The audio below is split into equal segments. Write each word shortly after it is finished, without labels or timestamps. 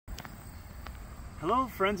Hello,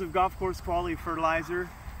 friends of Golf Course Quality Fertilizer.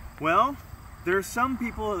 Well, there are some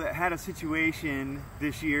people that had a situation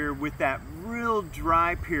this year with that real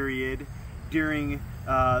dry period during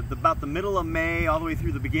about the middle of May all the way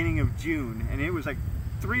through the beginning of June. And it was like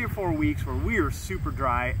 3 or 4 weeks where we were super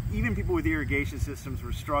dry. Even people with irrigation systems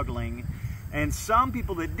were struggling. And some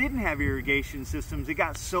people that didn't have irrigation systems, it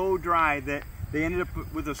got so dry that they ended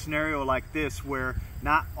up with a scenario like this where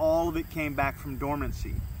not all of it came back from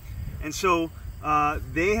dormancy. And so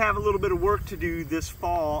they have a little bit of work to do this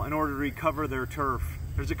fall in order to recover their turf.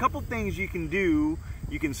 There's a couple things you can do.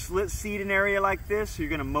 You can slit seed an area like this. You're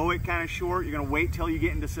gonna mow it kind of short. You're gonna wait till you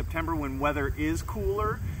get into September when weather is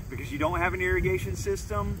cooler because you don't have an irrigation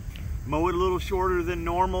system. Mow it a little shorter than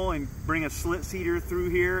normal and bring a slit seeder through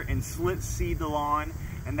here and slit seed the lawn,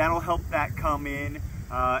 and that'll help that come in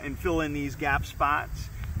and fill in these gap spots.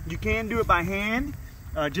 You can do it by hand,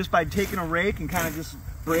 just by taking a rake and kind of just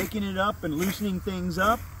breaking it up and loosening things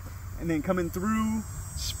up, and then coming through,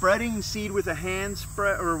 spreading seed with a hand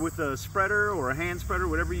spread or with a spreader or a hand spreader,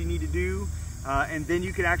 whatever you need to do. And then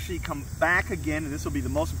you could actually come back again, and this will be the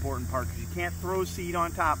most important part because you can't throw seed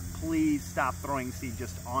on top. Please stop throwing seed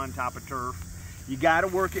just on top of turf. You got to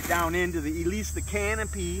work it down into at least the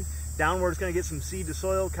canopy, down where it's going to get some seed to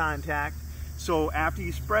soil contact. So after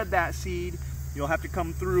you spread that seed, you'll have to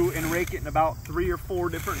come through and rake it in about 3 or 4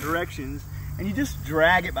 different directions. And you just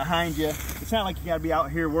drag it behind you. It's not like you got to be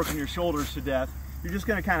out here working your shoulders to death. You're just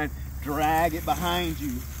going to kind of drag it behind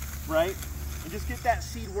you, right? And just get that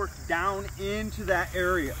seed work down into that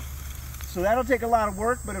area. So that'll take a lot of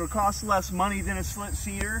work, but it'll cost less money than a slit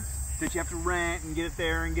seeder that you have to rent and get it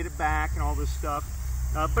there and get it back and all this stuff.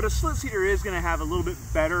 But a slit seeder is going to have a little bit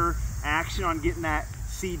better action on getting that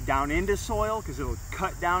seed down into soil because it'll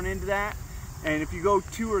cut down into that. And if you go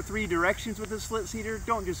 2 or 3 directions with a slit seeder,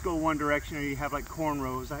 don't just go one direction or you have like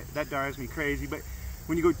cornrows. That drives me crazy. But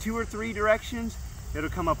when you go 2 or 3 directions,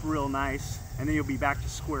 it'll come up real nice, and then you'll be back to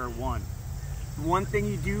square one. One thing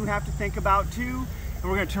you do have to think about too, and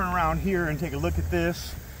we're going to turn around here and take a look at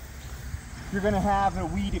this, you're going to have a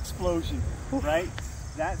weed explosion, right?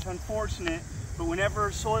 That's unfortunate, but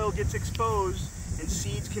whenever soil gets exposed and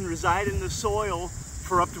seeds can reside in the soil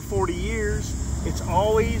for up to 40 years,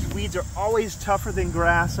 weeds are always tougher than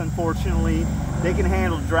grass, unfortunately. They can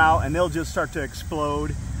handle drought and they'll just start to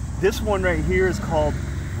explode. This one right here is called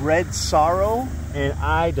Red Sorrow, and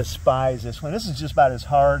I despise this one. This is just about as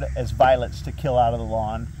hard as violets to kill out of the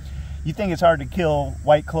lawn. You think it's hard to kill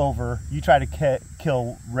white clover, you try to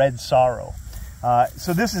kill Red Sorrow.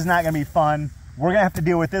 So this is not gonna be fun. We're gonna have to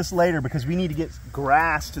deal with this later because we need to get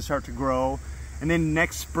grass to start to grow. And then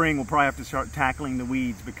next spring, we'll probably have to start tackling the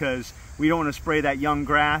weeds because we don't want to spray that young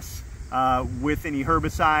grass with any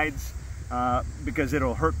herbicides because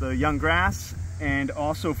it'll hurt the young grass. And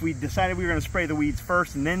also, if we decided we were going to spray the weeds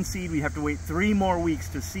first and then seed, we have to wait 3 more weeks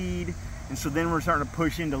to seed. And so then we're starting to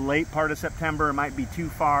push into late part of September. It might be too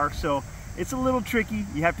far. So it's a little tricky.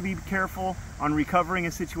 You have to be careful on recovering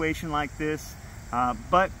a situation like this.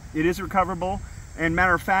 But it is recoverable. And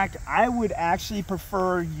matter of fact, I would actually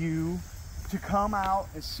prefer you to come out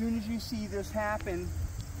as soon as you see this happen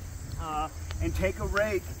and take a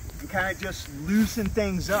rake and kind of just loosen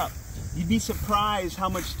things up. You'd be surprised how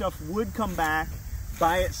much stuff would come back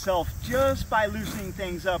by itself just by loosening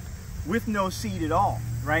things up with no seed at all,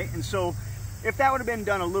 right? And so if that would have been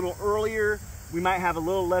done a little earlier, we might have a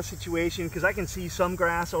little less situation because I can see some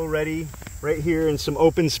grass already right here in some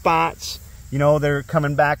open spots. You know, they're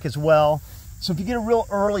coming back as well. So if you get a real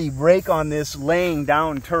early rake on this laying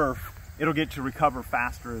down turf, it'll get to recover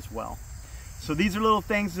faster as well. So these are little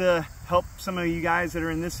things to help some of you guys that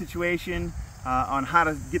are in this situation on how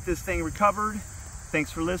to get this thing recovered.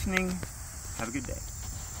 Thanks for listening. Have a good day.